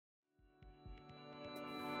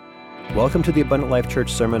Welcome to the Abundant Life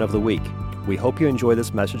Church Sermon of the Week. We hope you enjoy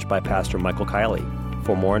this message by Pastor Michael Kielley.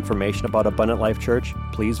 For more information about Abundant Life Church,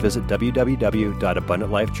 please visit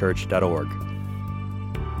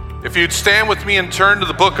www.abundantlifechurch.org. If you'd stand with me and turn to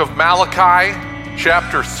the book of Malachi,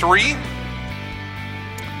 chapter 3.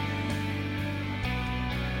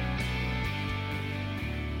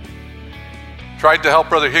 Tried to help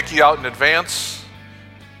Brother Hickey out in advance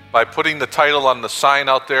by putting the title on the sign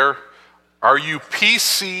out there, Are You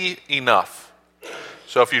PC Enough?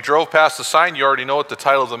 So if you drove past the sign, you already know what the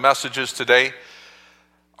title of the message is today.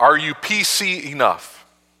 Are you PC enough?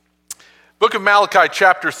 Book of Malachi,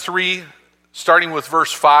 chapter 3, starting with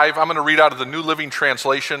verse 5. I'm going to read out of the New Living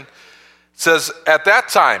Translation. It says, At that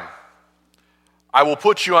time, I will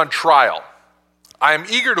put you on trial. I am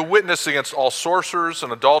eager to witness against all sorcerers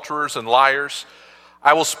and adulterers and liars.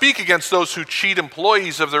 I will speak against those who cheat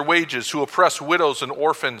employees of their wages, who oppress widows and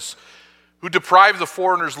orphans, who deprive the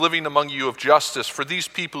foreigners living among you of justice. For these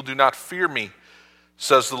people do not fear me,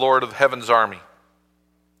 says the Lord of heaven's army.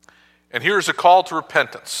 And here is a call to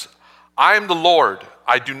repentance. I am the Lord,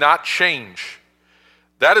 I do not change.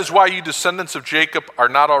 That is why you descendants of Jacob are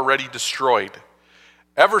not already destroyed.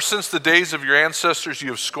 Ever since the days of your ancestors, you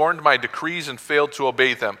have scorned my decrees and failed to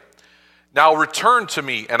obey them. Now return to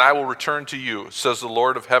me, and I will return to you, says the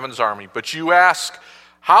Lord of heaven's army. But you ask,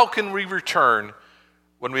 how can we return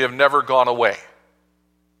when we have never gone away?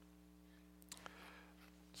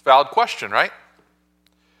 It's a valid question, right?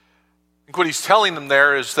 I think what he's telling them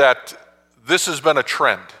there is that this has been a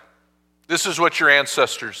trend. This is what your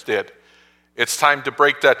ancestors did. It's time to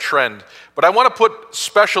break that trend. But I want to put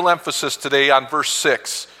special emphasis today on verse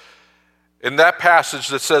 6 in that passage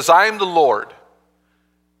that says, I am the Lord,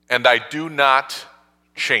 and I do not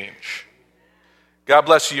change. God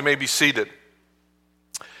bless you. You may be seated.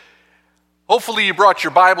 Hopefully you brought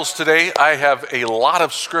your Bibles today. I have a lot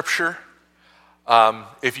of scripture.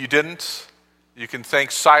 If you didn't, you can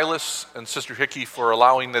thank Silas and Sister Hickey for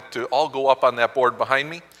allowing it to all go up on that board behind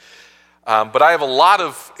me. But I have a lot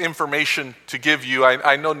of information to give you.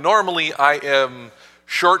 I know normally I am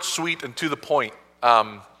short, sweet, and to the point.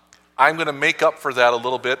 I'm going to make up for that a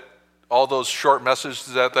little bit. All those short messages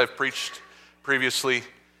that I've preached previously,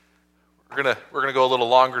 we're gonna go a little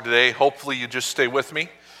longer today. Hopefully you just stay with me.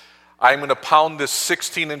 I'm going to pound this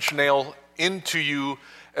 16-inch nail into you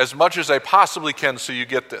as much as I possibly can so you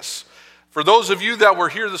get this. For those of you that were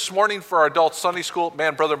here this morning for our adult Sunday school,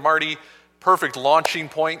 man, Brother Marty, perfect launching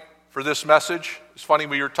point for this message. It's funny,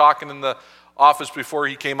 we were talking in the office before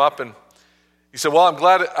he came up, and he said, well,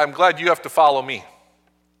 I'm glad you have to follow me.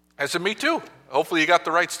 I said, me too. Hopefully you got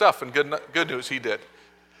the right stuff, and good news, he did.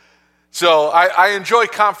 So I enjoy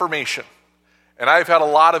confirmation, and I've had a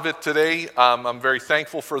lot of it today. I'm very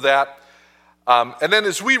thankful for that. And then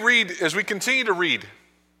as we continue to read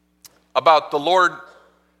about the Lord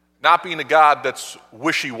not being a God that's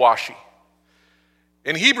wishy-washy.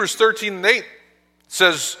 In Hebrews 13:8, it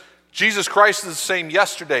says, Jesus Christ is the same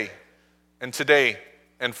yesterday and today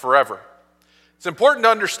and forever. It's important to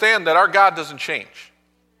understand that our God doesn't change.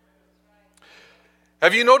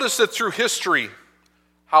 Have you noticed that through history,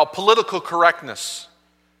 how political correctness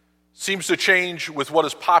seems to change with what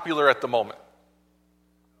is popular at the moment?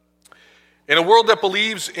 In a world that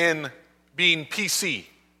believes in being PC,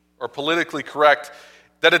 or politically correct,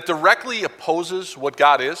 that it directly opposes what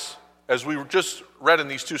God is, as we just read in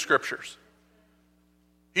these two scriptures.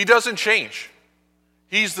 He doesn't change.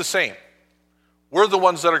 He's the same. We're the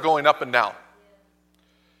ones that are going up and down.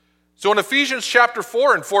 So in Ephesians chapter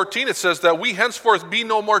 4 and 14, it says that we henceforth be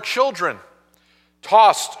no more children,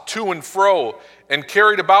 tossed to and fro and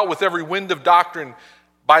carried about with every wind of doctrine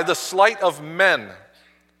by the sleight of men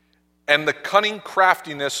and the cunning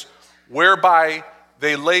craftiness whereby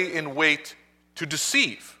they lay in wait to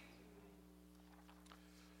deceive.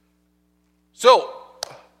 So,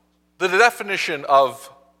 the definition of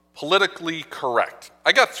politically correct.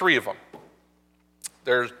 I got 3 of them.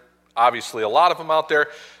 There's obviously a lot of them out there,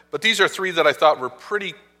 but these are 3 that I thought were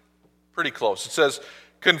pretty close. It says,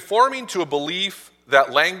 conforming to a belief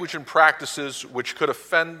that language and practices which could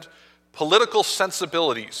offend political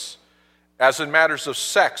sensibilities, as in matters of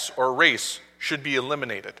sex or race, should be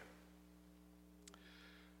eliminated.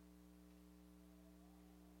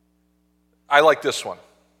 I like this one.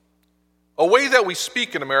 A way that we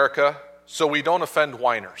speak in America so we don't offend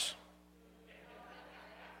whiners.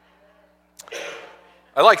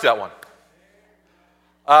 I like that one.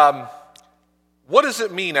 What does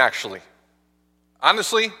it mean, actually?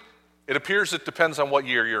 Honestly, it appears it depends on what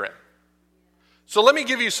year you're in. So let me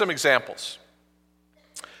give you some examples.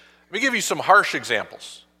 Let me give you some harsh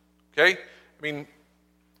examples, okay? I mean,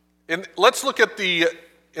 let's look at the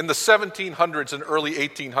in the 1700s and early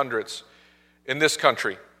 1800s in this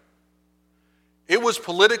country, it was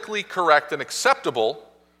politically correct and acceptable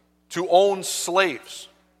to own slaves,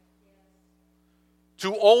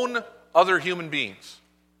 to own other human beings.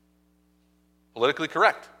 Politically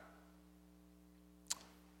correct. I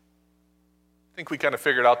think we kind of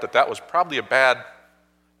figured out that that was probably a bad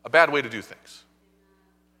way to do things.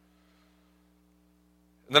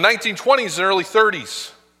 In the 1920s and early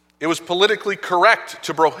 30s, it was politically correct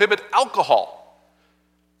to prohibit alcohol,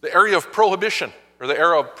 the era of prohibition.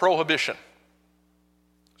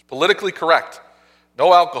 It's politically correct.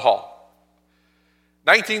 No alcohol.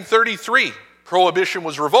 1933, prohibition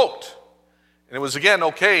was revoked, and it was again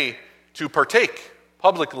okay to partake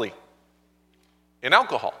publicly in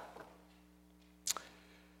alcohol.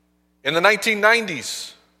 In the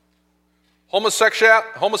 1990s,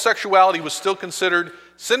 homosexuality was still considered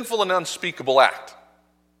sinful and unspeakable act.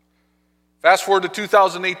 Fast forward to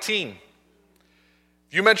 2018.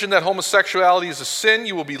 If you mention that homosexuality is a sin,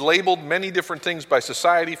 you will be labeled many different things by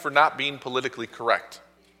society for not being politically correct.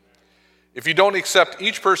 If you don't accept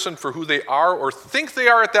each person for who they are or think they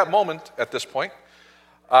are at that moment, at this point,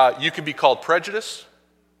 you can be called prejudiced,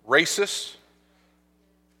 racist,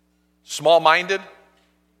 small-minded,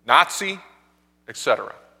 Nazi,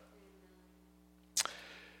 etc.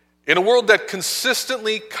 In a world that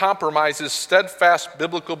consistently compromises steadfast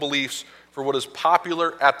biblical beliefs for what is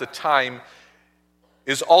popular at the time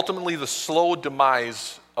is ultimately the slow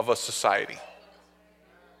demise of a society.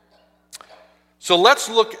 So let's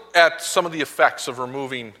look at some of the effects of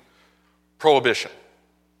removing prohibition.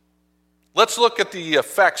 Let's look at the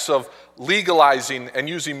effects of legalizing and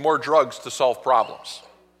using more drugs to solve problems.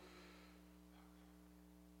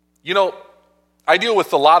 You know, I deal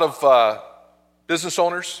with a lot of business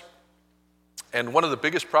owners, and one of the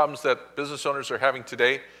biggest problems that business owners are having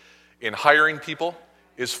today in hiring people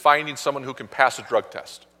is finding someone who can pass a drug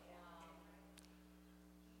test.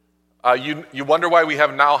 You wonder why we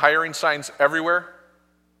have now hiring signs everywhere?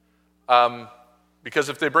 Because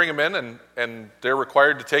if they bring them in and they're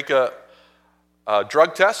required to take a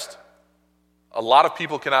drug test, a lot of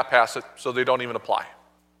people cannot pass it, so they don't even apply.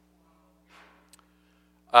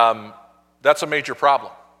 That's a major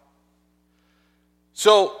problem.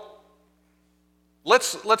 So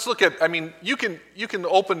let's look at, you can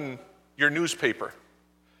open your newspaper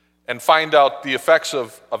and find out the effects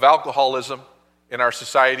of alcoholism in our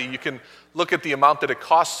society. You can look at the amount that it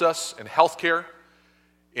costs us in healthcare,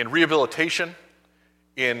 in rehabilitation,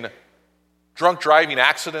 in drunk driving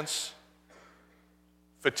accidents,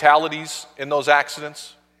 fatalities in those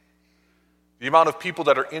accidents, the amount of people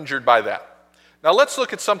that are injured by that. Now let's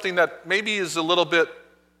look at something that maybe is a little bit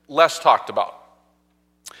less talked about.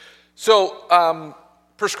 So,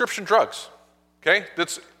 prescription drugs, okay?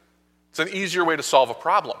 It's an easier way to solve a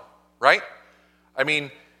problem, right?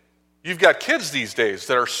 You've got kids these days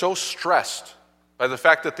that are so stressed by the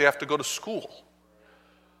fact that they have to go to school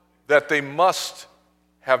that they must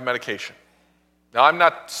have medication. Now, I'm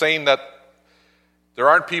not saying that there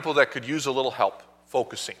aren't people that could use a little help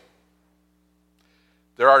focusing.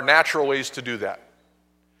 There are natural ways to do that.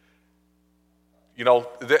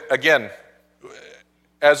 Again,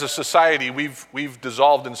 as a society, we've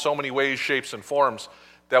dissolved in so many ways, shapes, and forms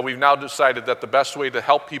that we've now decided that the best way to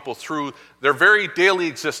help people through their very daily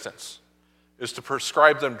existence is to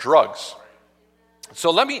prescribe them drugs.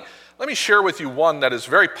 So let me share with you one that is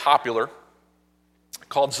very popular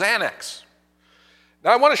called Xanax.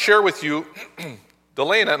 Now I want to share with you,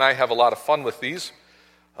 Delana and I have a lot of fun with these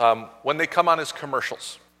when they come on as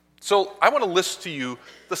commercials. So I want to list to you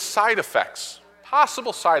the side effects,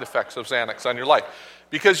 possible side effects of Xanax on your life,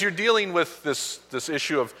 because you're dealing with this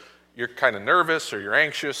issue of you're kind of nervous or you're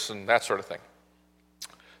anxious and that sort of thing.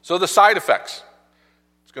 So the side effects,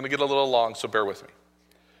 it's going to get a little long, so bear with me.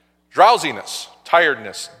 Drowsiness,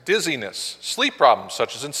 tiredness, dizziness, sleep problems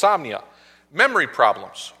such as insomnia, memory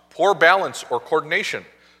problems, poor balance or coordination,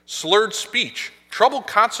 slurred speech, trouble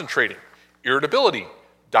concentrating, irritability,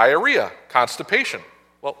 diarrhea, constipation.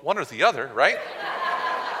 Well, one or the other, right?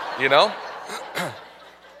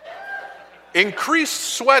 Increased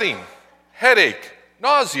sweating, headache,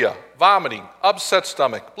 nausea, vomiting, upset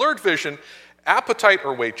stomach, blurred vision, appetite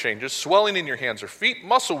or weight changes, swelling in your hands or feet,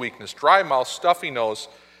 muscle weakness, dry mouth, stuffy nose.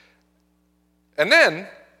 And then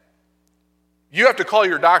you have to call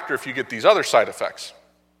your doctor if you get these other side effects.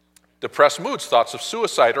 Depressed moods, thoughts of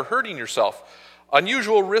suicide or hurting yourself,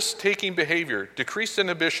 unusual risk-taking behavior, decreased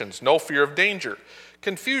inhibitions, no fear of danger,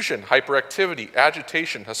 confusion, hyperactivity,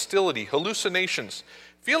 agitation, hostility, hallucinations,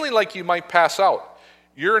 feeling like you might pass out,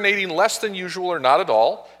 urinating less than usual or not at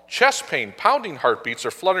all, chest pain, pounding heartbeats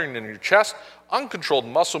or fluttering in your chest, uncontrolled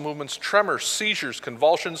muscle movements, tremors, seizures,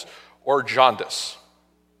 convulsions, or jaundice.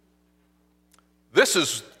 This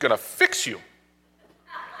is going to fix you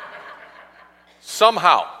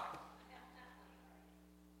somehow.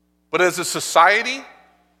 But as a society,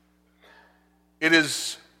 it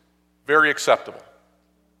is very acceptable.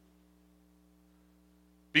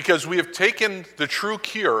 Because we have taken the true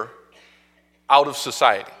cure out of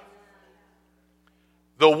society.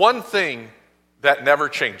 The one thing that never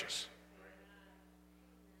changes.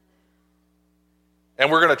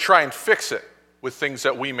 And we're going to try and fix it with things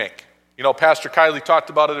that we make. You know, Pastor Kielley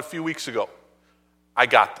talked about it a few weeks ago. I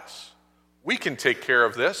got this. We can take care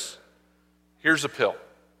of this. Here's a pill.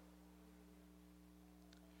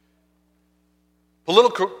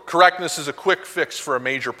 Political correctness is a quick fix for a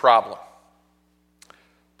major problem.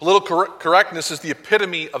 Political correctness is the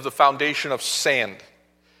epitome of the foundation of sand.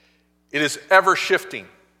 It is ever shifting.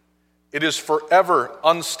 It is forever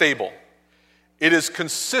unstable. It is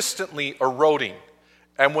consistently eroding.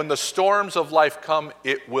 And when the storms of life come,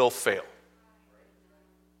 it will fail.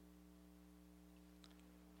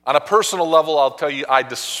 On a personal level, I'll tell you, I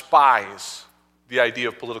despise the idea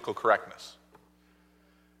of political correctness.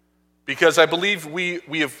 Because I believe we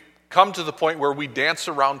have come to the point where we dance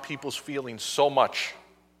around people's feelings so much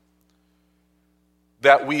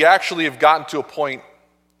that we actually have gotten to a point,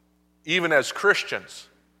 even as Christians,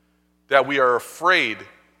 that we are afraid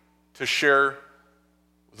to share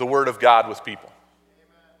the Word of God with people.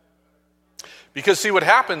 Because see, what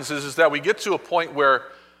happens is that we get to a point where,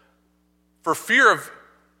 for fear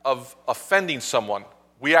of offending someone,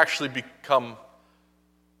 we actually become,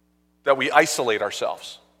 that we isolate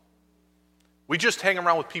ourselves. We just hang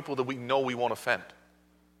around with people that we know we won't offend.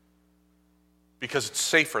 Because it's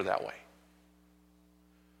safer that way.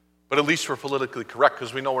 But at least we're politically correct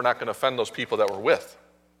because we know we're not going to offend those people that we're with.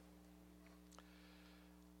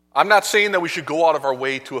 I'm not saying that we should go out of our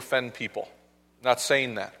way to offend people. I'm not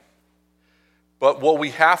saying that. But what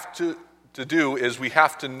we have to do is we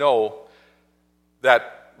have to know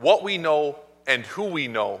that what we know and who we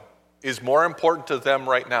know is more important to them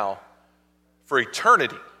right now for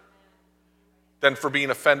eternity than for being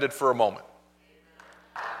offended for a moment.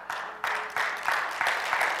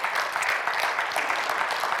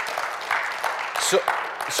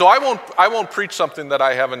 So I won't preach something that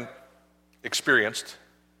I haven't experienced,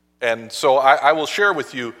 and so I will share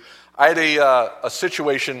with you. I had a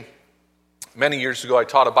situation many years ago. I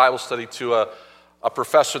taught a Bible study to a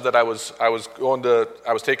professor that I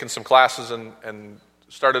was taking some classes and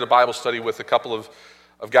started a Bible study with a couple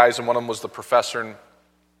of guys, and one of them was the professor. And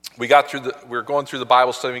we were going through the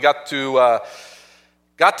Bible study. We got to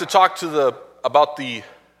talk about the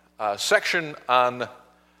section on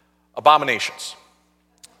abominations.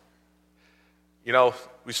 You know,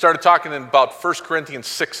 we started talking about 1 Corinthians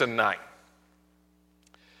 6 and 9. It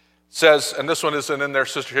says, and this one isn't in there,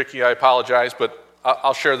 Sister Hickey, I apologize, but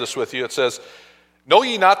I'll share this with you. It says, "Know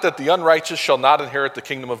ye not that the unrighteous shall not inherit the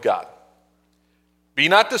kingdom of God? Be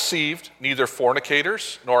not deceived, neither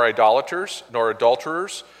fornicators, nor idolaters, nor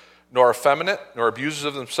adulterers, nor effeminate, nor abusers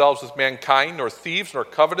of themselves with mankind, nor thieves, nor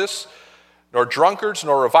covetous, nor drunkards,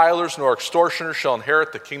 nor revilers, nor extortioners shall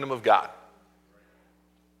inherit the kingdom of God."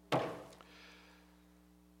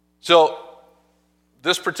 So,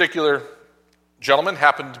 this particular gentleman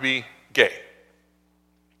happened to be gay.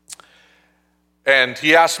 And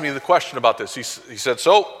he asked me the question about this. He said,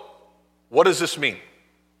 "So, what does this mean?"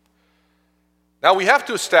 Now, we have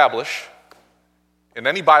to establish, in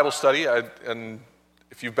any Bible study, and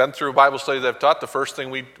if you've been through a Bible study that I've taught, the first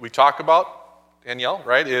thing we talk about, Danielle,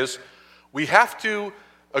 right, is we have to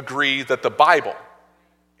agree that the Bible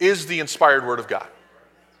is the inspired Word of God.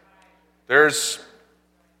 There's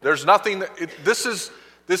nothing, this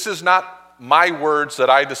is not my words that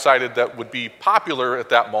I decided that would be popular at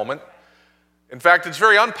that moment. In fact, it's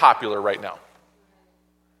very unpopular right now.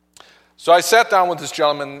 So I sat down with this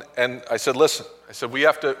gentleman and I said, "Listen," I said, we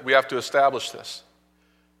have to establish this.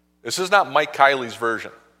 This is not Mike Kielley's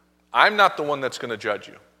version. I'm not the one that's going to judge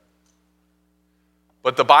you.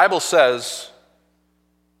 But the Bible says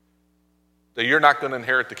that you're not going to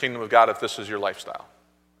inherit the kingdom of God if this is your lifestyle.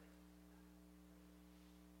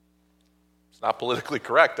 It's not politically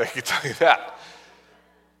correct, I can tell you that.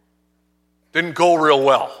 Didn't go real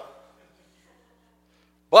well.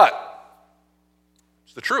 But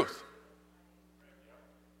it's the truth.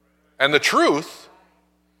 And the truth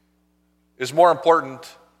is more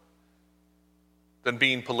important than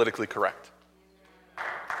being politically correct.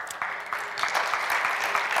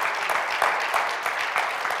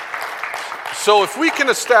 So if we can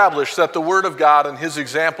establish that the Word of God and His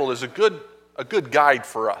example is a good a good guide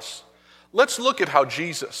for us. Let's look at how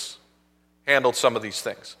Jesus handled some of these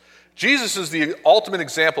things. Jesus is the ultimate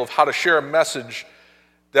example of how to share a message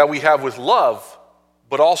that we have with love,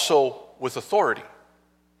 but also with authority.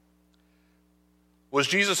 Was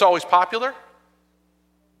Jesus always popular?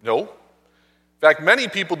 No. In fact, many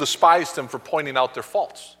people despised him for pointing out their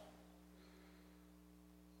faults.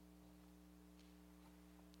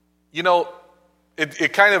 You know,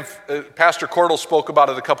 Pastor Cordell spoke about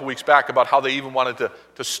it a couple weeks back, about how they even wanted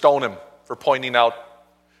to stone him for pointing out,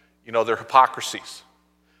 their hypocrisies.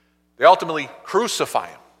 They ultimately crucify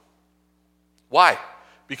him. Why?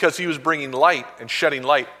 Because he was bringing light and shedding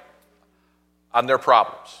light on their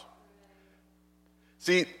problems.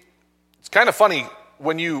 See, it's kind of funny,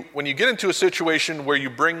 when you get into a situation where you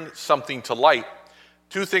bring something to light,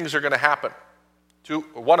 two things are going to happen.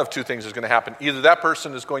 One of two things is going to happen. Either that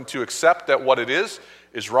person is going to accept that what it is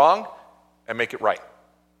wrong and make it right,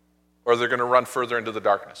 or they're going to run further into the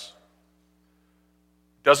darkness.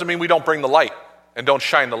 Doesn't mean we don't bring the light and don't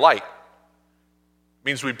shine the light. It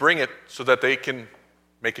means we bring it so that they can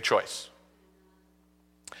make a choice.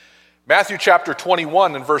 Matthew chapter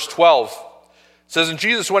 21 and verse 12 says, "And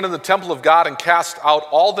Jesus went in the temple of God and cast out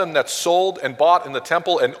all them that sold and bought in the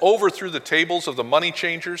temple, and overthrew the tables of the money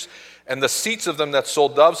changers and the seats of them that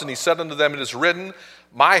sold doves. And he said unto them, It is written,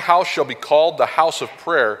 My house shall be called the house of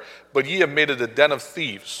prayer, but ye have made it a den of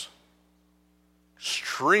thieves."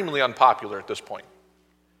 Extremely unpopular at this point.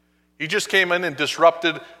 He just came in and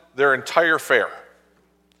disrupted their entire fair.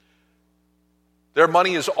 Their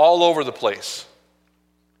money is all over the place.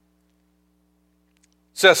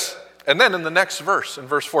 It says, and then in the next verse, in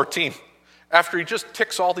verse 14, after he just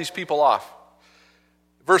ticks all these people off,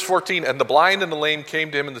 verse 14, "And the blind and the lame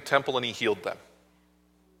came to him in the temple, and he healed them."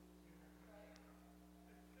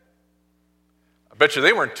 I bet you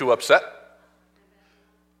they weren't too upset.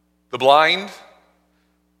 The blind,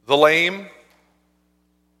 the lame,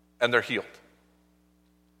 and they're healed.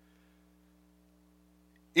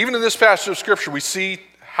 Even in this passage of Scripture, we see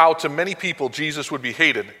how to many people Jesus would be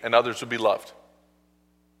hated and others would be loved.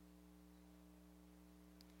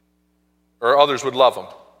 Or others would love him.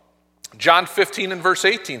 John 15 and verse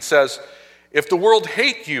 18 says, "If the world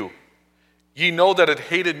hate you, ye know that it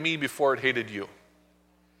hated me before it hated you.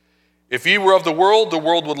 If ye were of the world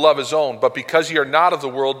would love his own. But because ye are not of the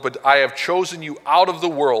world, but I have chosen you out of the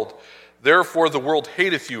world, therefore the world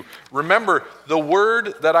hateth you. Remember the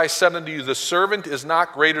word that I said unto you, the servant is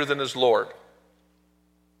not greater than his Lord.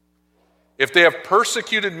 If they have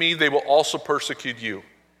persecuted me, they will also persecute you.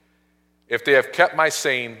 If they have kept my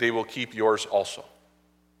saying, they will keep yours also."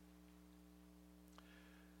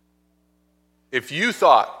 If you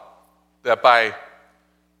thought that by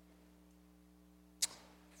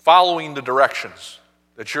following the directions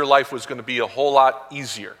that your life was going to be a whole lot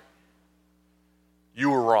easier, you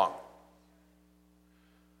were wrong.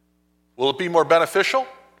 Will it be more beneficial?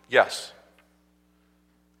 Yes.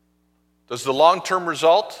 Does the long-term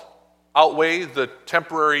result outweigh the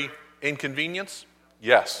temporary inconvenience?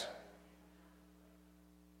 Yes.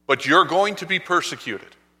 But you're going to be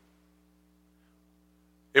persecuted.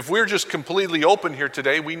 If we're just completely open here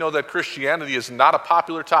today, we know that Christianity is not a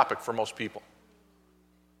popular topic for most people.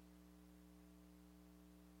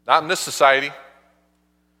 Not in this society.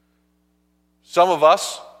 Some of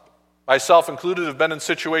us, myself included, have been in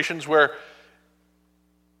situations where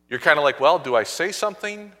you're kind of like, well, do I say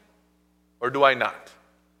something or do I not?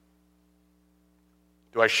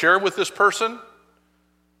 Do I share with this person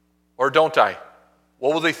or don't I?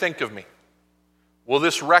 What will they think of me? Will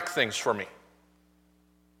this wreck things for me?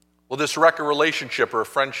 Will this wreck a relationship or a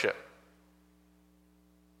friendship?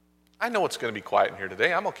 I know it's going to be quiet in here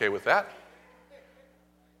today. I'm okay with that.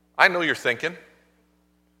 I know you're thinking.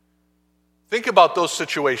 Think about those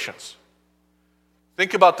situations.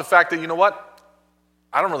 Think about the fact that, you know what?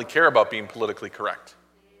 I don't really care about being politically correct.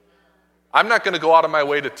 I'm not going to go out of my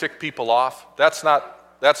way to tick people off. That's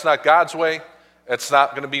not God's way. It's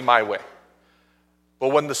not going to be my way. But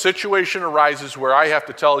when the situation arises where I have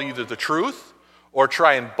to tell either the truth or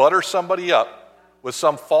try and butter somebody up with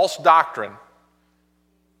some false doctrine,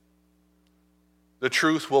 the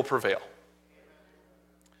truth will prevail.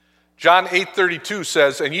 John 8:32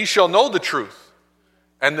 says, "And ye shall know the truth,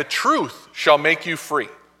 and the truth shall make you free."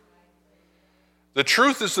 The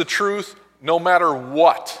truth is the truth no matter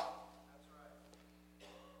what.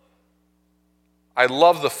 I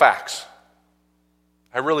love the facts.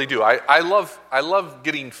 I really do. I love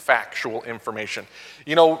getting factual information.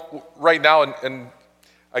 You know, right now, and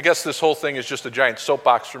I guess this whole thing is just a giant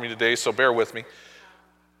soapbox for me today, so bear with me.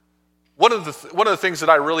 One of the things that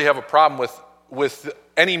I really have a problem with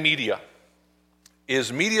any media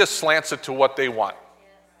is media slants it to what they want.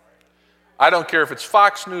 I don't care if it's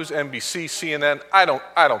Fox News, NBC, CNN, I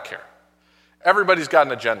don't care. Everybody's got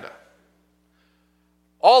an agenda.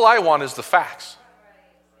 All I want is the facts.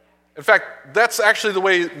 In fact, that's actually the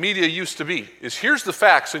way media used to be, is here's the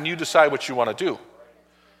facts and you decide what you want to do.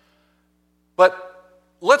 But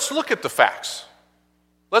let's look at the facts.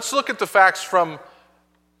 Let's look at the facts from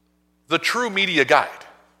the true media guide.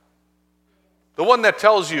 The one that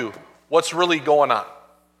tells you what's really going on.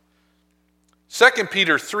 2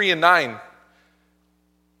 Peter 3:9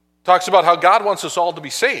 talks about how God wants us all to be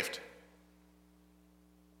saved.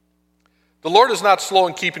 The Lord is not slow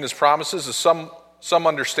in keeping his promises, as some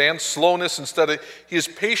understand. Slowness, instead, he is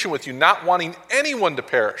patient with you, not wanting anyone to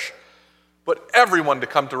perish, but everyone to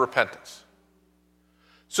come to repentance.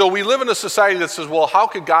 So we live in a society that says, well, how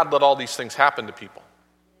could God let all these things happen to people?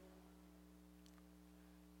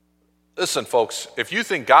 Listen, folks, if you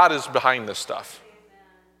think God is behind this stuff,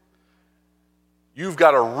 you've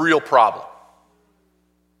got a real problem.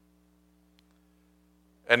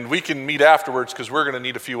 And we can meet afterwards because we're going to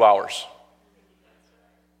need a few hours.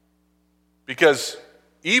 Because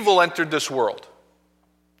evil entered this world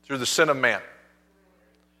through the sin of man.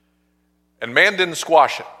 And man didn't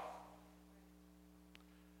squash it.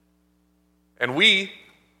 And we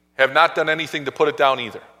have not done anything to put it down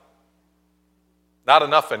either. Not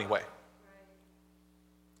enough anyway.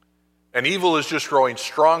 And evil is just growing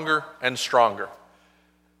stronger and stronger.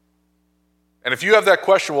 And if you have that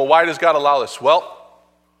question, well, why does God allow this? Well,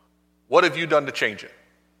 what have you done to change it?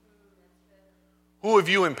 Who have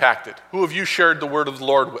you impacted? Who have you shared the word of the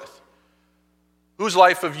Lord with? Whose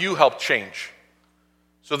life have you helped change?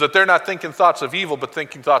 So that they're not thinking thoughts of evil, but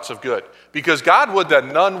thinking thoughts of good. Because God would that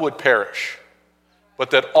none would perish,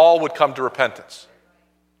 but that all would come to repentance.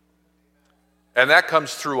 And that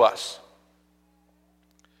comes through us.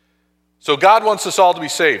 So God wants us all to be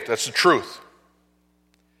saved. That's the truth.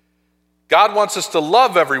 God wants us to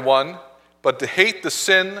love everyone, but to hate the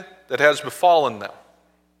sin that has befallen them.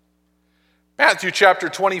 Matthew chapter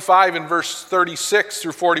 25 and verse 36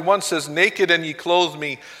 through 41 says, naked and ye clothed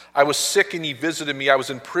me, I was sick and ye visited me, I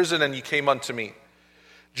was in prison and ye came unto me.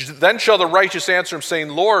 Then shall the righteous answer him, saying,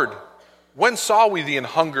 Lord, when saw we thee an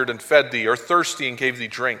hungered and fed thee, or thirsty and gave thee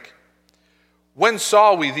drink? When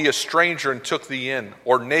saw we thee a stranger and took thee in,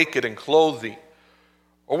 or naked and clothed thee?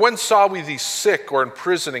 Or when saw we thee sick or in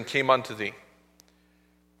prison and came unto thee?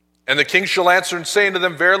 And the king shall answer and say unto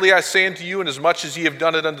them, verily I say unto you, inasmuch as ye have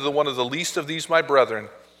done it unto the one of the least of these my brethren,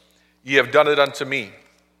 ye have done it unto me.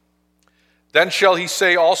 Then shall he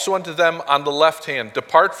say also unto them on the left hand,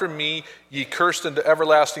 depart from me, ye cursed, into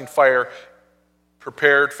everlasting fire,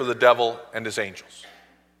 prepared for the devil and his angels.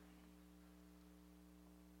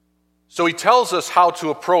 So he tells us how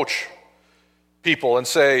to approach people and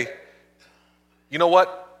say, you know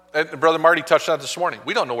what? And Brother Marty touched on it this morning.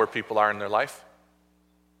 We don't know where people are in their life.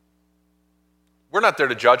 We're not there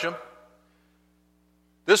to judge them.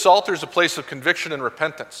 This altar is a place of conviction and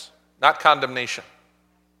repentance, not condemnation.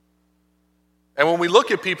 And when we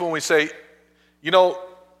look at people and we say, you know,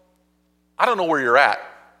 I don't know where you're at,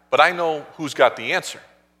 but I know who's got the answer.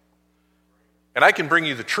 And I can bring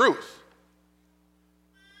you the truth.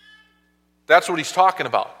 That's what he's talking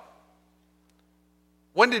about.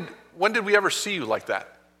 When did we ever see you like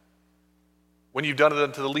that? When you've done it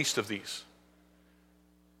unto the least of these.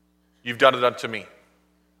 You've done it unto me.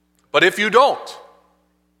 But if you don't,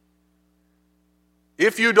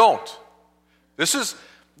 this is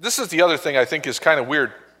the other thing I think is kind of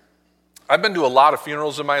weird. I've been to a lot of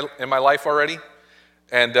funerals in my life already,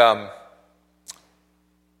 and the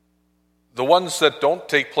ones that don't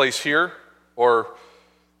take place here, or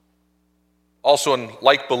also in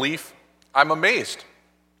like belief, I'm amazed.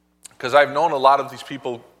 Because I've known a lot of these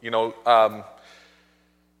people, you know,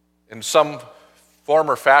 in some form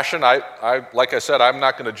or fashion. I like I said, I'm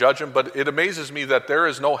not going to judge them, but it amazes me that there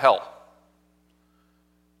is no hell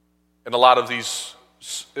in a lot of these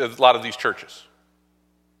churches.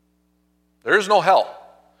 There is no hell.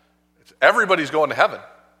 Everybody's going to heaven.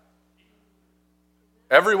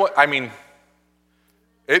 Everyone. I mean,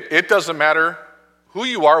 it doesn't matter who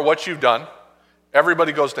you are, what you've done.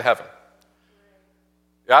 Everybody goes to heaven.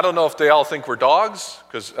 I don't know if they all think we're dogs,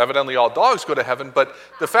 because evidently all dogs go to heaven, but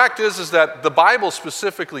the fact is that the Bible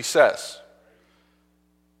specifically says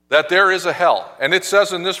that there is a hell. And it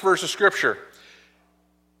says in this verse of Scripture,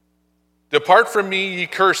 depart from me, ye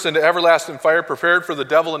cursed, into everlasting fire, prepared for the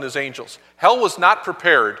devil and his angels. Hell was not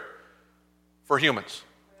prepared for humans.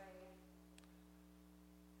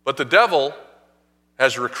 But the devil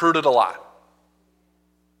has recruited a lot.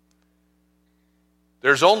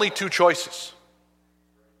 There's only two choices.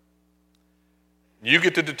 You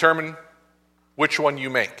get to determine which one you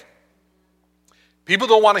make. People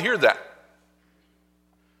don't want to hear that.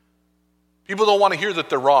 People don't want to hear that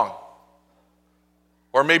they're wrong,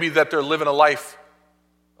 or maybe that they're living a life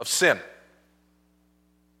of sin.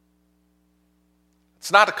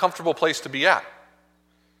 It's not a comfortable place to be at.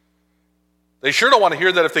 They sure don't want to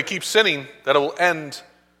hear that if they keep sinning, that it will end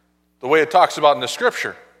the way it talks about in the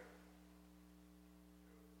Scripture.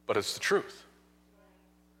 But it's the truth.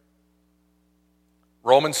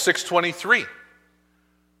 Romans 6:23.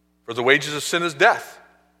 For the wages of sin is death,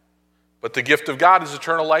 but the gift of God is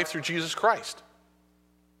eternal life through Jesus Christ.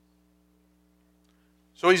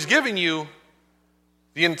 So he's giving you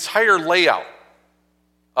the entire layout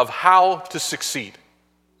of how to succeed.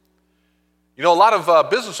 You know, a lot of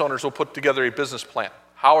business owners will put together a business plan.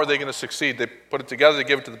 How are they going to succeed? They put it together, they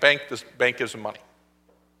give it to the bank, this bank gives them money.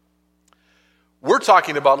 We're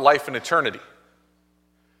talking about life and eternity.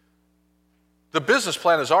 The business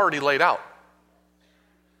plan is already laid out.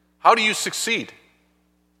 How do you succeed?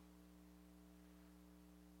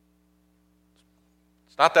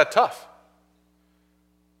 It's not that tough.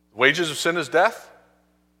 The wages of sin is death.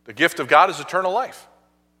 The gift of God is eternal life.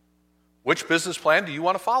 Which business plan do you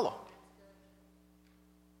want to follow?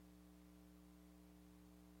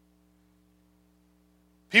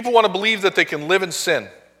 People want to believe that they can live in sin,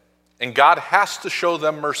 and God has to show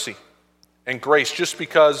them mercy and grace just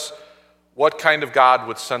because what kind of God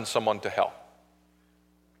would send someone to hell?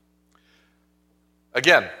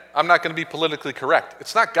 Again, I'm not going to be politically correct.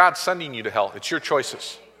 It's not God sending you to hell. It's your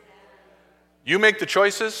choices. You make the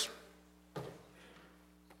choices.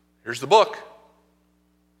 Here's the book.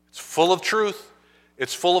 It's full of truth.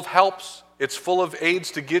 It's full of helps. It's full of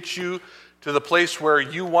aids to get you to the place where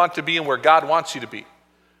you want to be and where God wants you to be.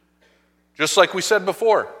 Just like we said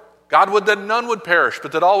before, God would that none would perish,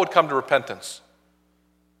 but that all would come to repentance.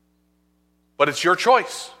 But it's your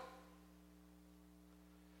choice.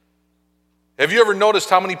 Have you ever noticed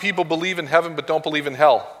how many people believe in heaven but don't believe in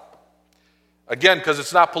hell? Again, because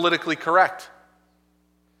it's not politically correct.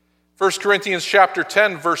 1 Corinthians chapter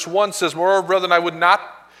 10, verse 1 says, Moreover, brethren, I would not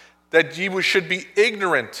that ye should be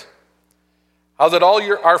ignorant, how that all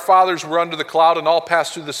our fathers were under the cloud and all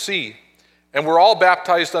passed through the sea, and were all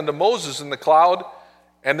baptized unto Moses in the cloud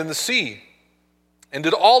and in the sea, and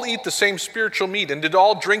did all eat the same spiritual meat, and did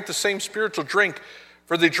all drink the same spiritual drink,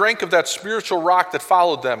 for they drank of that spiritual rock that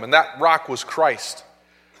followed them, and that rock was Christ.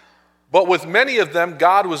 But with many of them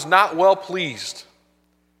God was not well pleased,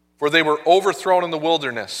 for they were overthrown in the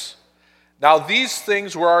wilderness. Now these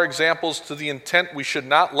things were our examples, to the intent we should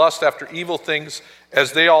not lust after evil things,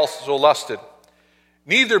 as they also lusted.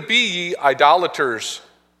 Neither be ye idolaters,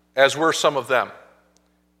 as were some of them.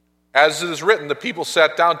 As it is written, the people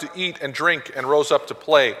sat down to eat and drink and rose up to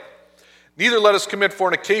play. Neither let us commit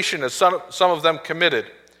fornication, as some of them committed,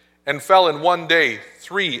 and fell in one day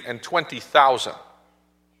 23,000.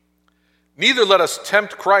 Neither let us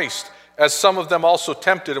tempt Christ, as some of them also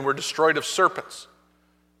tempted and were destroyed of serpents.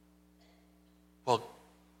 Well,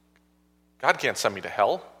 God can't send me to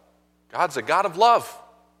hell. God's a God of love.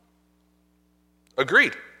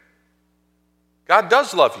 Agreed. God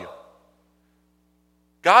does love you.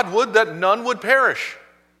 God would that none would perish.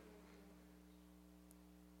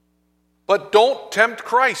 But don't tempt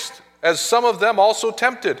Christ, as some of them also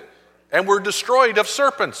tempted and were destroyed of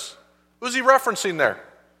serpents. Who's he referencing there?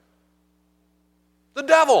 The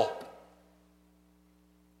devil.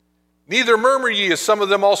 Neither murmur ye, as some of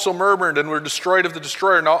them also murmured and were destroyed of the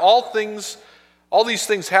destroyer. Now all these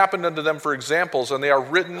things happened unto them for examples, and they are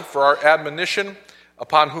written for our admonition,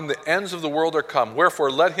 upon whom the ends of the world are come.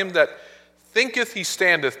 Wherefore let him that thinketh he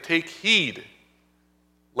standeth take heed,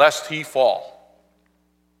 lest he fall.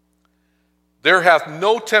 There hath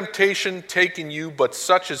no temptation taken you, but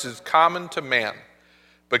such as is common to man.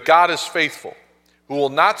 But God is faithful, who will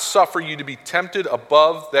not suffer you to be tempted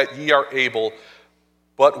above that ye are able,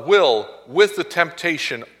 but will, with the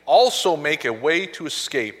temptation, also make a way to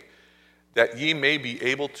escape, that ye may be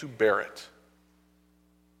able to bear it.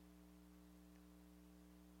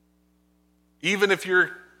 Even if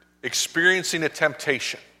you're experiencing a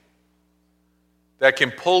temptation that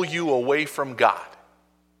can pull you away from God,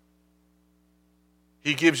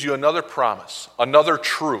 he gives you another promise, another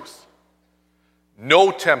truth.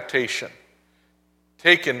 No temptation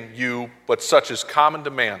taken you, but such as common to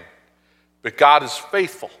man. But God is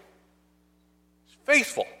faithful. He's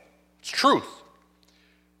faithful. It's truth.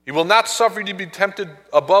 He will not suffer you to be tempted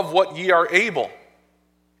above what ye are able.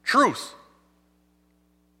 Truth.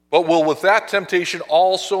 But will with that temptation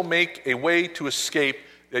also make a way to escape,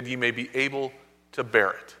 that ye may be able to bear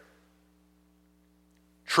it.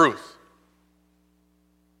 Truth.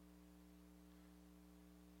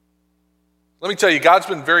 Let me tell you, God's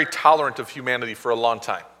been very tolerant of humanity for a long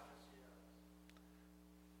time.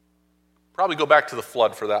 Probably go back to the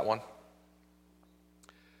flood for that one.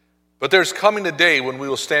 But there's coming a day when we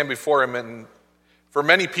will stand before him, and for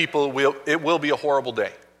many people, it will be a horrible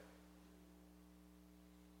day.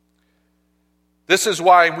 This is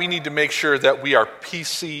why we need to make sure that we are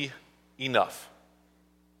PC enough.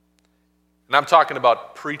 And I'm talking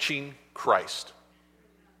about preaching Christ.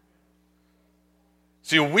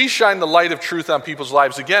 See, when we shine the light of truth on people's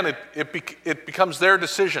lives, again, it becomes their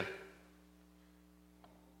decision.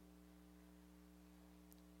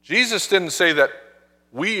 Jesus didn't say that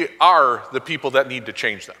we are the people that need to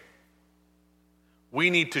change them. We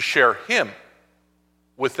need to share him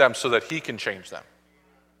with them so that he can change them.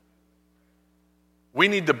 We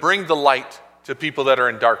need to bring the light to people that are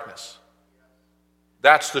in darkness.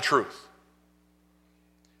 That's the truth.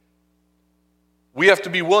 We have to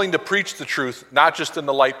be willing to preach the truth, not just in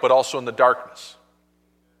the light, but also in the darkness.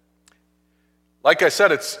 Like I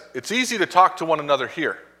said, it's easy to talk to one another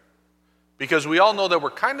here because we all know that we're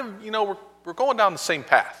kind of, we're going down the same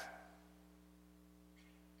path.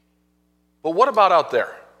 But what about out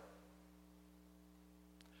there?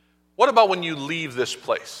 What about when you leave this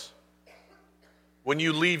place? When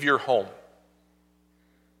you leave your home?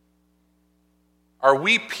 Are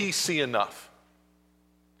we PC enough?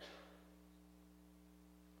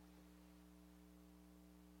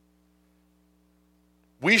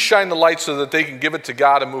 We shine the light so that they can give it to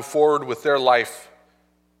God and move forward with their life.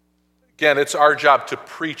 Again, it's our job to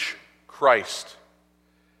preach Christ.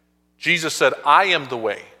 Jesus said, I am the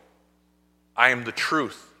way, I am the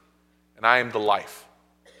truth, and I am the life.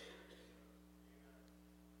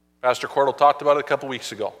 Pastor Cordell talked about it a couple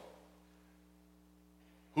weeks ago.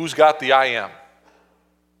 Who's got the I am?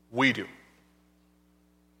 We do.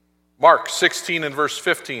 Mark 16 and verse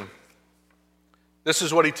 15. This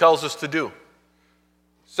is what he tells us to do.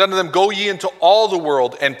 Said to them, go ye into all the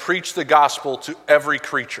world and preach the gospel to every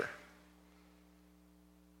creature.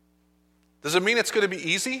 Does it mean it's going to be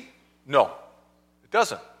easy? No, it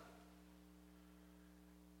doesn't.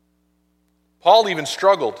 Paul even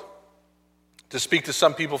struggled to speak to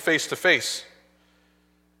some people face to face.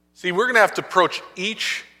 See, we're going to have to approach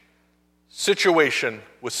each situation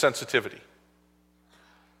with sensitivity.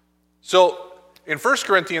 So in 1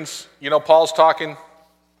 Corinthians, Paul's talking.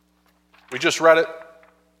 We just read it.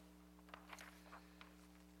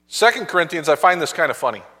 2 Corinthians, I find this kind of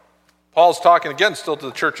funny. Paul's talking again still to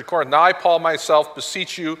the church of Corinth. Now I, Paul, myself,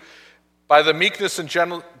 beseech you by the meekness and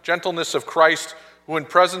gentleness of Christ, who in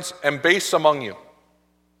presence am base among you.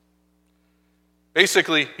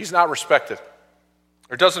 Basically, he's not respected,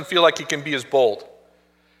 or doesn't feel like he can be as bold.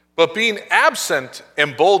 But being absent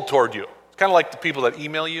and bold toward you. It's kind of like the people that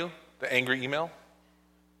email you, the angry email,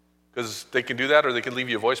 because they can do that, or they can leave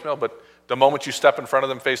you a voicemail, but the moment you step in front of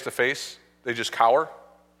them face to face, they just cower.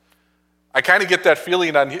 I kind of get that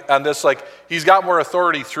feeling on this, like he's got more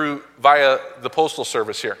authority via the postal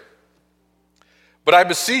service here. But I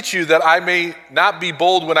beseech you that I may not be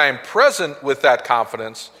bold when I am present with that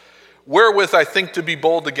confidence, wherewith I think to be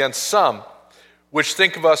bold against some, which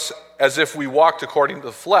think of us as if we walked according to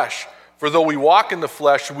the flesh. For though we walk in the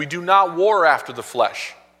flesh, we do not war after the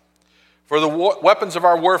flesh. For the weapons of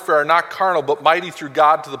our warfare are not carnal, but mighty through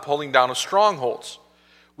God to the pulling down of strongholds.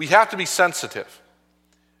 We have to be sensitive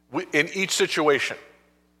in each situation.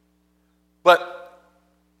 But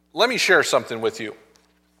let me share something with you.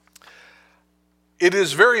 It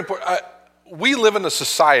is very important. We live in a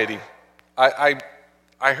society. I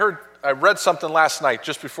read something last night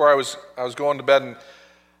just before I was going to bed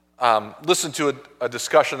and listened to a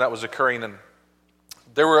discussion that was occurring. And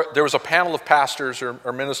there was a panel of pastors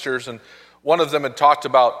or ministers, and one of them had talked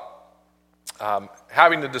about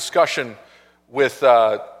having a discussion with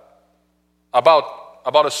about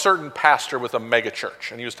a certain pastor with a mega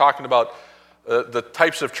church. And he was talking about the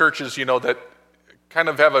types of churches, that kind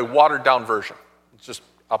of have a watered down version.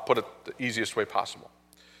 I'll put it the easiest way possible.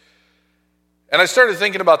 And I started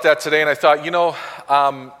thinking about that today, and I thought,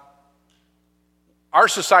 our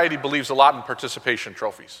society believes a lot in participation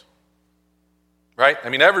trophies. Right? I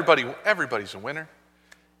mean, everybody's a winner.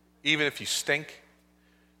 Even if you stink,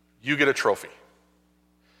 you get a trophy.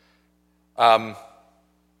 And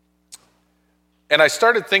I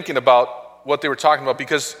started thinking about what they were talking about,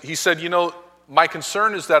 because he said, my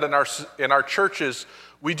concern is that in our churches,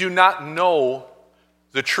 we do not know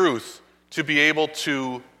the truth to be able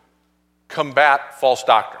to combat false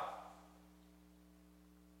doctrine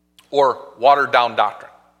or watered down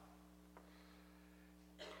doctrine.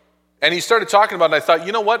 And he started talking about it, and I thought,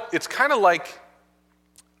 you know what? It's kind of like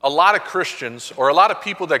a lot of Christians or a lot of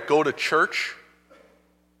people that go to church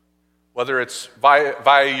whether it's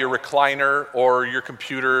via your recliner or your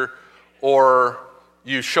computer, or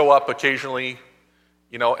you show up occasionally,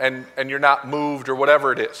 and you're not moved or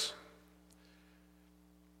whatever it is.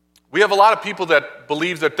 We have a lot of people that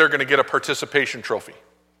believe that they're going to get a participation trophy.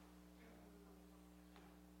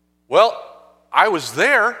 Well, I was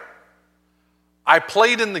there. I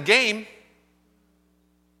played in the game.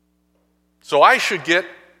 So I should get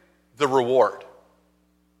the reward.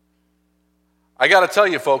 I got to tell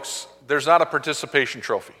you, folks, there's not a participation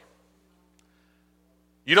trophy.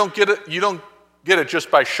 You don't get it just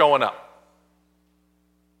by showing up.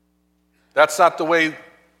 That's not the way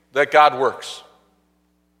that God works.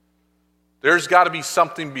 There's got to be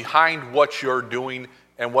something behind what you're doing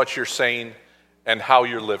and what you're saying and how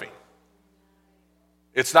you're living.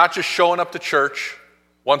 It's not just showing up to church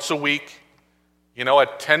once a week,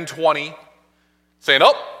 at 10:20, saying,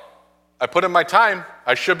 "Oh, I put in my time.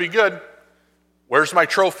 I should be good. Where's my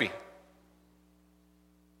trophy?"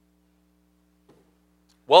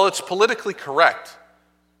 Well, it's politically correct.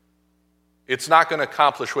 It's not going to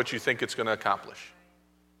accomplish what you think it's going to accomplish.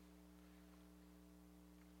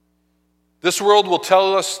 This world will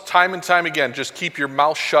tell us time and time again, just keep your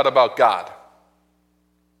mouth shut about God.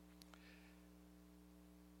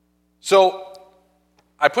 So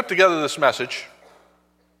I put together this message,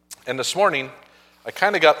 and this morning I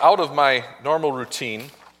kind of got out of my normal routine,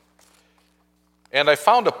 and I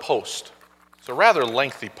found a post. It's a rather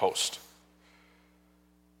lengthy post.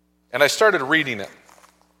 And I started reading it.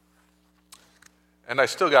 And I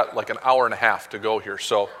still got like an hour and a half to go here,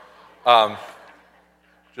 so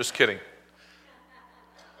just kidding.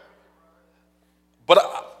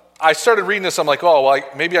 But I started reading this, I'm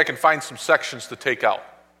like, maybe I can find some sections to take out.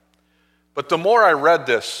 But the more I read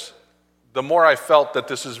this, the more I felt that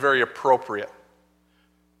this is very appropriate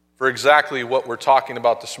for exactly what we're talking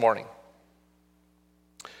about this morning.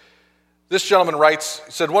 This gentleman writes,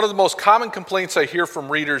 he said, "One of the most common complaints I hear from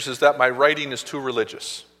readers is that my writing is too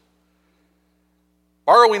religious.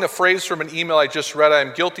 Borrowing a phrase from an email I just read, I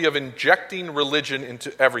am guilty of injecting religion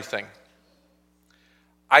into everything.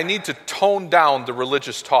 I need to tone down the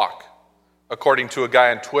religious talk, according to a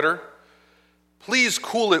guy on Twitter. Please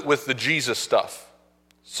cool it with the Jesus stuff,"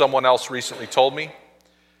 someone else recently told me.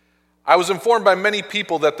 I was informed by many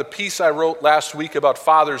people that the piece I wrote last week about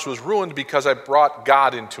fathers was ruined because I brought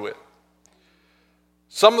God into it.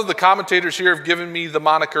 Some of the commentators here have given me the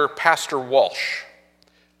moniker Pastor Walsh,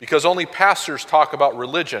 because only pastors talk about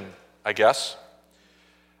religion, I guess.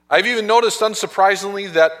 I've even noticed,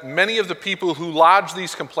 unsurprisingly, that many of the people who lodge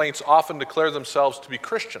these complaints often declare themselves to be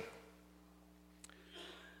Christian.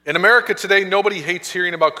 In America today, nobody hates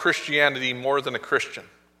hearing about Christianity more than a Christian.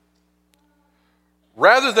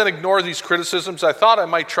 Rather than ignore these criticisms, I thought I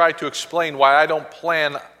might try to explain why I don't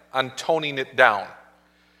plan on toning it down.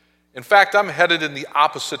 In fact, I'm headed in the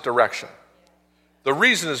opposite direction. The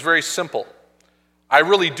reason is very simple. I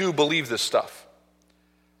really do believe this stuff.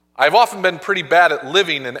 I've often been pretty bad at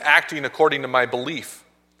living and acting according to my belief.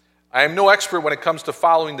 I am no expert when it comes to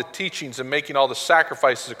following the teachings and making all the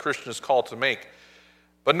sacrifices a Christian is called to make.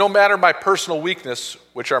 But no matter my personal weakness,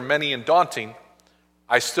 which are many and daunting,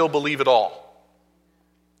 I still believe it all.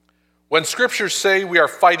 When scriptures say we are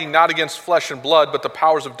fighting not against flesh and blood, but the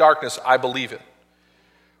powers of darkness, I believe it.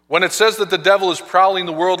 When it says that the devil is prowling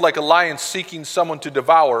the world like a lion seeking someone to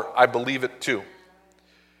devour, I believe it too.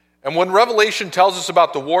 And when Revelation tells us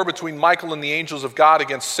about the war between Michael and the angels of God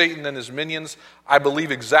against Satan and his minions, I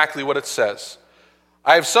believe exactly what it says.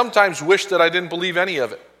 I have sometimes wished that I didn't believe any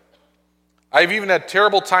of it. I've even had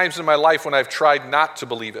terrible times in my life when I've tried not to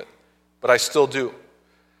believe it, but I still do.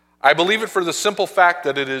 I believe it for the simple fact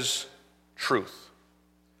that it is truth.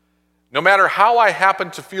 No matter how I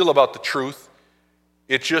happen to feel about the truth,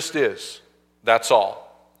 it just is. That's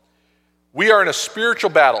all. We are in a spiritual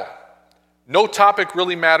battle. No topic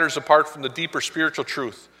really matters apart from the deeper spiritual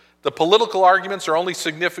truth. The political arguments are only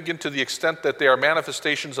significant to the extent that they are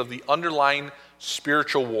manifestations of the underlying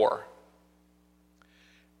spiritual war.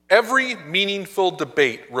 Every meaningful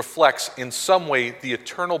debate reflects in some way the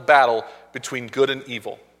eternal battle between good and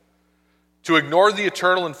evil. To ignore the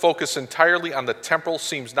eternal and focus entirely on the temporal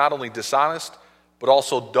seems not only dishonest, but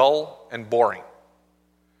also dull and boring.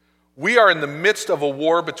 We are in the midst of a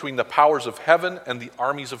war between the powers of heaven and the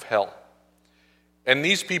armies of hell. And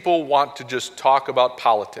these people want to just talk about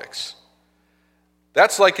politics.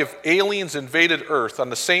 That's like if aliens invaded Earth on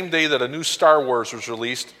the same day that a new Star Wars was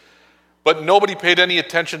released, but nobody paid any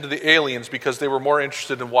attention to the aliens because they were more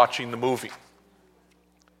interested in watching the movie.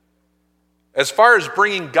 As far as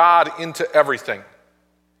bringing God into everything,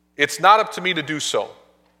 it's not up to me to do so.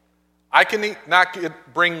 I can not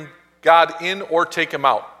bring God in or take him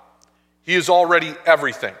out. He is already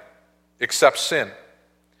everything except sin.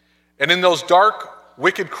 And in those dark,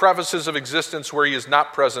 wicked crevices of existence where he is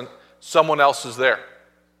not present, someone else is there.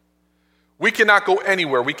 We cannot go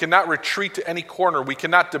anywhere. We cannot retreat to any corner. We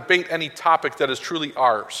cannot debate any topic that is truly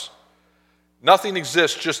ours. Nothing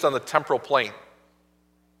exists just on the temporal plane.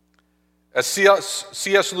 As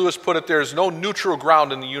C.S. Lewis put it, there is no neutral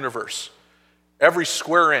ground in the universe. Every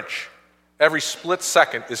square inch, every split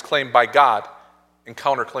second is claimed by God and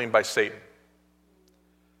counterclaimed by Satan.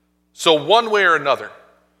 So one way or another,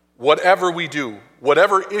 whatever we do,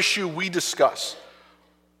 whatever issue we discuss,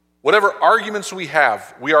 whatever arguments we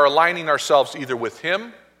have, we are aligning ourselves either with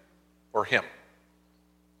him or him.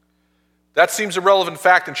 That seems a relevant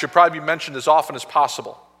fact and should probably be mentioned as often as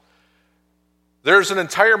possible. There's an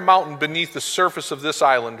entire mountain beneath the surface of this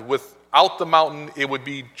island. Without the mountain, it would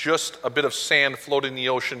be just a bit of sand floating in the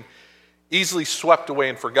ocean, easily swept away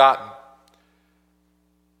and forgotten.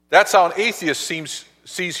 That's how an atheist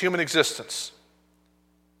sees human existence.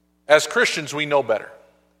 As Christians, we know better.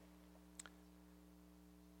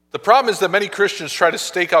 The problem is that many Christians try to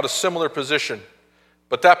stake out a similar position,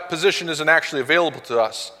 but that position isn't actually available to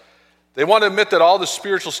us. They want to admit that all the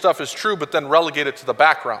spiritual stuff is true, but then relegate it to the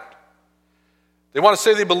background. They want to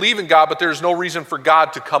say they believe in God, but there's no reason for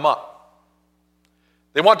God to come up.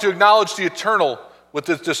 They want to acknowledge the eternal with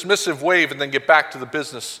this dismissive wave and then get back to the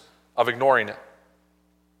business of ignoring it.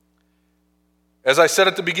 As I said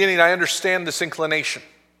at the beginning, I understand this inclination.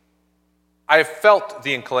 I have felt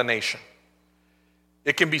the inclination.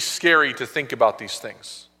 It can be scary to think about these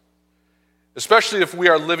things, especially if we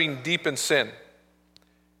are living deep in sin.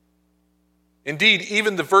 Indeed,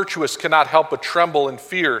 even the virtuous cannot help but tremble in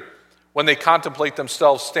fear when they contemplate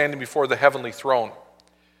themselves standing before the heavenly throne.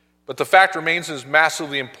 But the fact remains, and is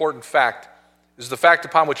massively important fact, is the fact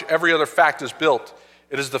upon which every other fact is built.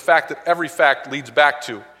 It is the fact that every fact leads back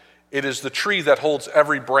to. It is the tree that holds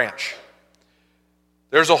every branch.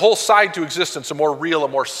 There's a whole side to existence, a more real, a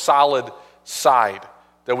more solid side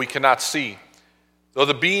that we cannot see, though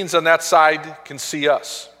the beings on that side can see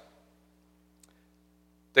us.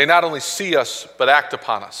 They not only see us, but act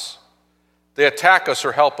upon us. They attack us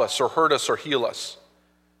or help us or hurt us or heal us.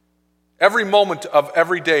 Every moment of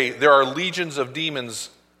every day, there are legions of demons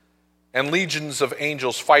and legions of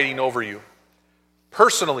angels fighting over you.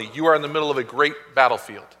 Personally, you are in the middle of a great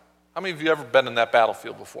battlefield. How many of you have ever been in that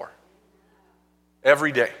battlefield before?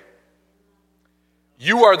 Every day.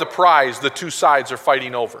 You are the prize the two sides are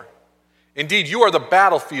fighting over. Indeed, you are the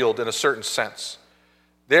battlefield in a certain sense.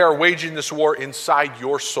 They are waging this war inside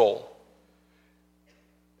your soul.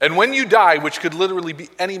 And when you die, which could literally be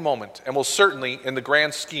any moment, and will certainly, in the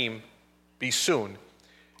grand scheme, be soon,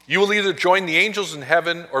 you will either join the angels in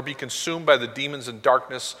heaven or be consumed by the demons in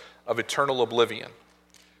darkness of eternal oblivion.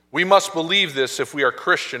 We must believe this if we are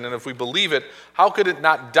Christian, and if we believe it, how could it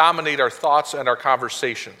not dominate our thoughts and our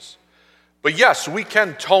conversations? But yes, we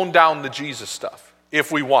can tone down the Jesus stuff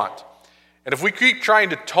if we want. And if we keep trying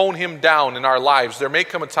to tone him down in our lives, there may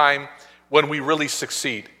come a time when we really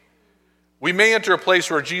succeed. We may enter a place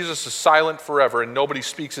where Jesus is silent forever and nobody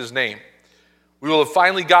speaks his name. We will have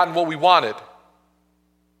finally gotten what we wanted.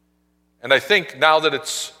 And I think now that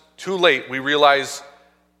it's too late, we realize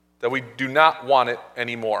that we do not want it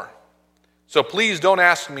anymore. So please don't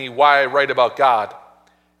ask me why I write about God.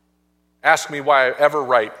 Ask me why I ever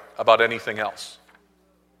write about anything else.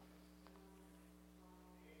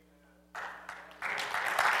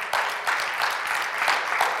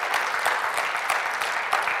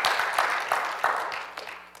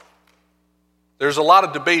 There's a lot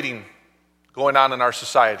of debating going on in our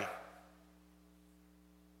society.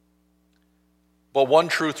 But one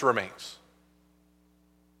truth remains.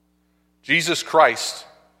 Jesus Christ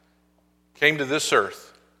came to this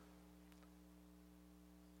earth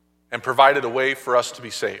and provided a way for us to be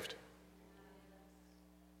saved.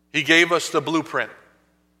 He gave us the blueprint.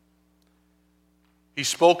 He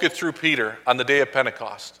spoke it through Peter on the day of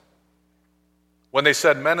Pentecost, when they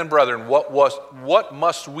said, "Men and brethren, what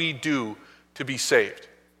must we do to be saved?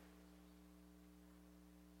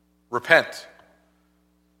 Repent.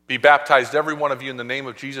 Be baptized, every one of you, in the name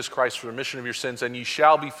of Jesus Christ for the remission of your sins, and ye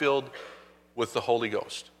shall be filled with the Holy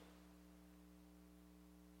Ghost."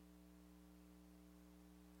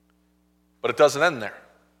 But it doesn't end there.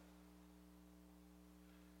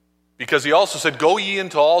 Because he also said, "Go ye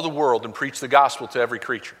into all the world and preach the gospel to every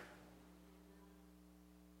creature."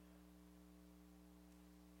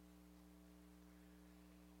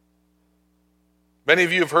 Many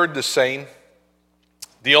of you have heard this saying,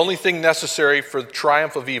 the only thing necessary for the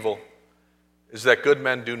triumph of evil is that good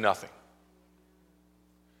men do nothing.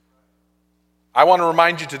 I want to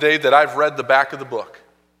remind you today that I've read the back of the book.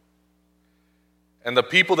 and the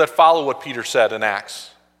people that follow what Peter said in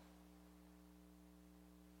Acts,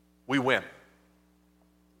 we win.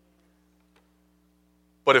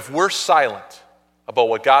 But if we're silent about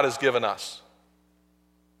what God has given us,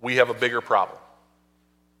 we have a bigger problem.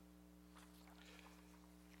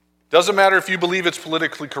 Doesn't matter if you believe it's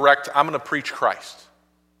politically correct, I'm going to preach Christ.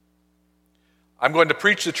 I'm going to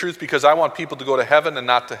preach the truth because I want people to go to heaven and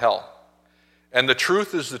not to hell. And the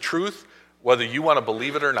truth is the truth, whether you want to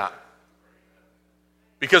believe it or not.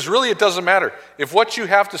 Because really it doesn't matter. If what you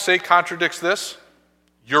have to say contradicts this,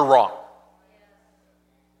 you're wrong.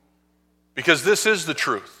 Because this is the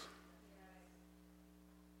truth.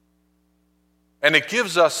 And it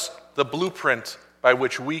gives us the blueprint by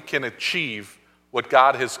which we can achieve what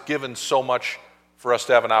God has given so much for us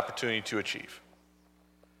to have an opportunity to achieve.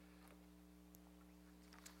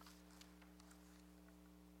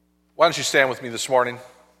 Why don't you stand with me this morning?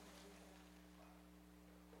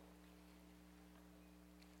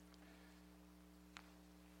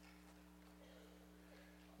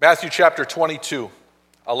 Matthew chapter 22.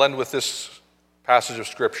 I'll end with this passage of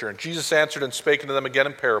Scripture. And Jesus answered and spake unto them again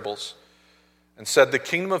in parables, and said, The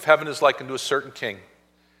kingdom of heaven is like unto a certain king,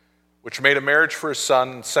 which made a marriage for his son,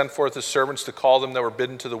 and sent forth his servants to call them that were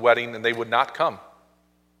bidden to the wedding, and they would not come.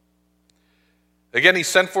 Again he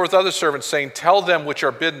sent forth other servants, saying, Tell them which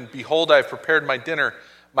are bidden, Behold, I have prepared my dinner,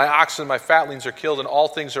 my oxen and my fatlings are killed, and all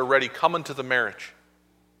things are ready. Come unto the marriage.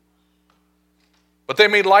 But they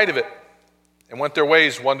made light of it, and went their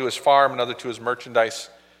ways, one to his farm, another to his merchandise.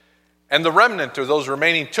 And the remnant, or those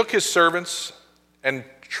remaining, took his servants, and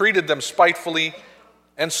treated them spitefully,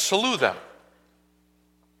 and slew them.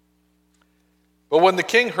 But when the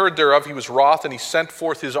king heard thereof, he was wroth, and he sent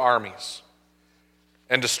forth his armies,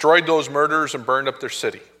 and destroyed those murderers, and burned up their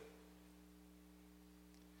city.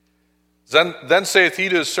 Then saith he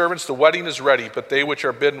to his servants, The wedding is ready, but they which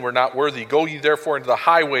are bidden were not worthy. Go ye therefore into the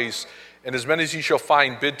highways, and as many as ye shall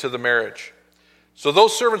find, bid to the marriage. So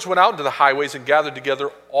those servants went out into the highways, and gathered together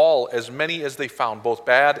all, as many as they found, both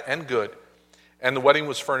bad and good. And the wedding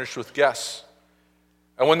was furnished with guests.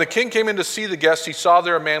 And when the king came in to see the guests, he saw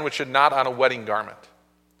there a man which had not on a wedding garment.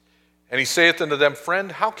 And he saith unto them,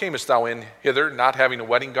 Friend, how camest thou in hither, not having a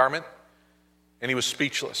wedding garment? And he was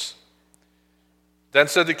speechless. Then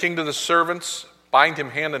said the king to the servants, Bind him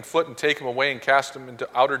hand and foot, and take him away, and cast him into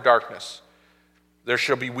outer darkness. There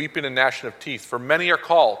shall be weeping and gnashing of teeth, for many are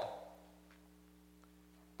called,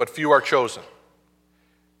 but few are chosen.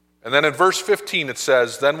 And then in verse 15 it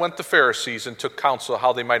says, Then went the Pharisees and took counsel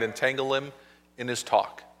how they might entangle him in his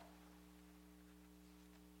talk.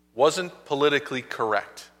 Wasn't politically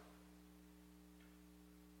correct.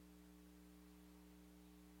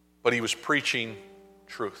 But he was preaching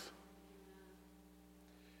truth.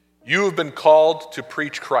 You have been called to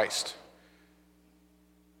preach Christ.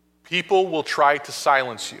 People will try to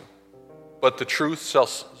silence you, but the truth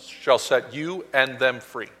shall set you and them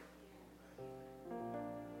free.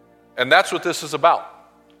 And that's what this is about.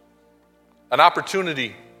 An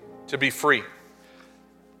opportunity to be free.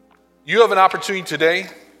 You have an opportunity today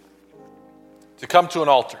to come to an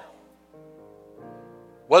altar.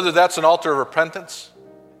 Whether that's an altar of repentance,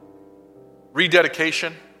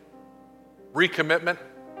 rededication, recommitment,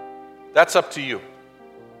 that's up to you.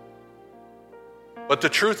 But the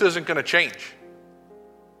truth isn't going to change.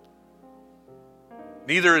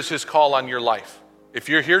 Neither is his call on your life. If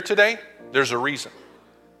you're here today, there's a reason.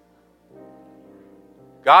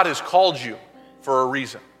 God has called you for a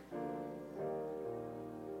reason.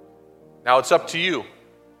 Now it's up to you.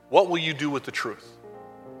 What will you do with the truth?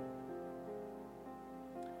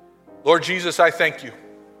 Lord Jesus, I thank you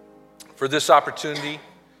for this opportunity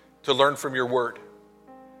to learn from your word.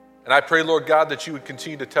 And I pray, Lord God, that you would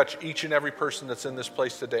continue to touch each and every person that's in this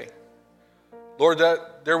place today. Lord,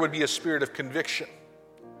 that there would be a spirit of conviction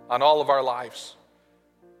on all of our lives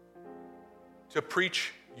to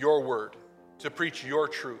preach your word, to preach your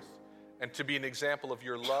truth, and to be an example of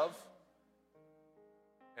your love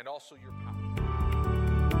and also your power.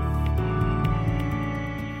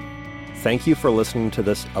 Thank you for listening to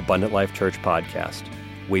this Abundant Life Church podcast.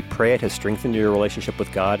 We pray it has strengthened your relationship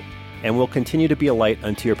with God and will continue to be a light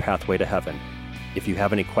unto your pathway to heaven. If you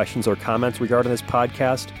have any questions or comments regarding this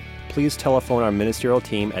podcast, please telephone our ministerial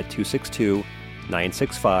team at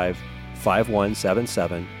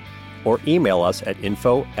 262-965-5177 or email us at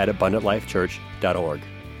info@abundantlifechurch.org.